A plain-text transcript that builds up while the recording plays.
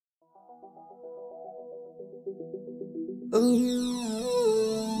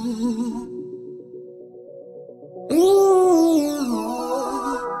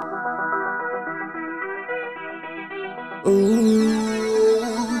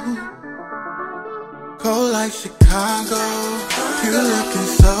Cold like Chicago, you looking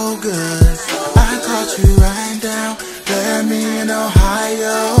so good. I caught you right down, let me in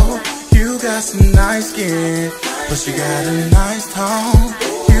Ohio. You got some nice skin, plus you got a nice tone.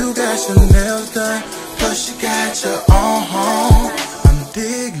 You got your nails done, plus you got your own home. I'm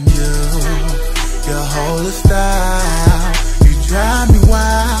digging you, your whole style. You drive me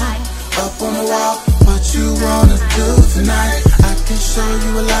wild, up on the wall. What you wanna do tonight? I can show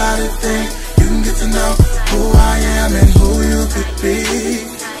you a lot of things. You can get to know who I am and who you could be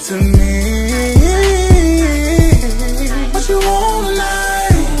to me. What you want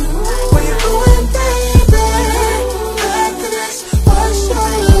tonight? Where you going, baby? After this, what's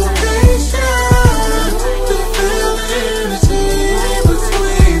your location? To feel the energy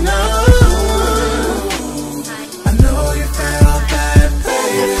between us. I know you felt that,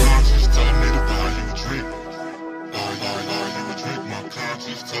 baby. My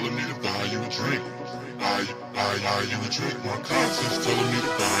conscience telling me to buy you a drink. Buy you a drink. My conscience telling me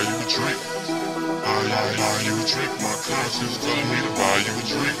to buy you a drink. Buy you a drink. My conscience telling me to buy you a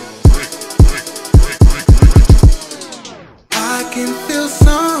drink. I can feel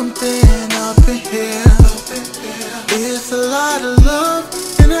something up in here. It's a lot of love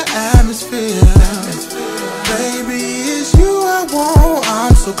in the atmosphere. Baby, it's you I want.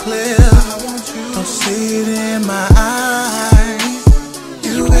 I'm so clear. Don't see it in my eyes.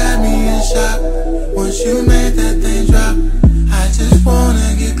 You got me in shock. Once you made that thing drop, I just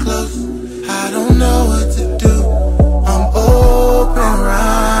wanna get close. I don't know what to do. I'm open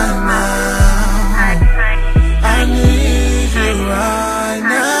right now. I need you right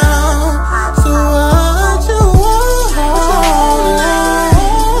now. So what you want now?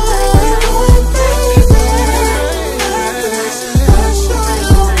 Where you going, baby? What's your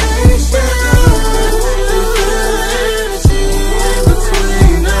location?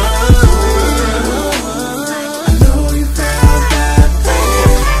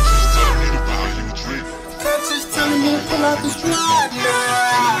 Conscious telling me to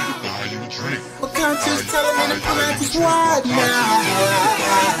pull out this wide now.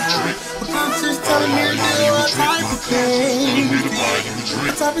 Conscious telling me to do a type of thing.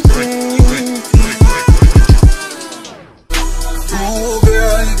 A type of thing.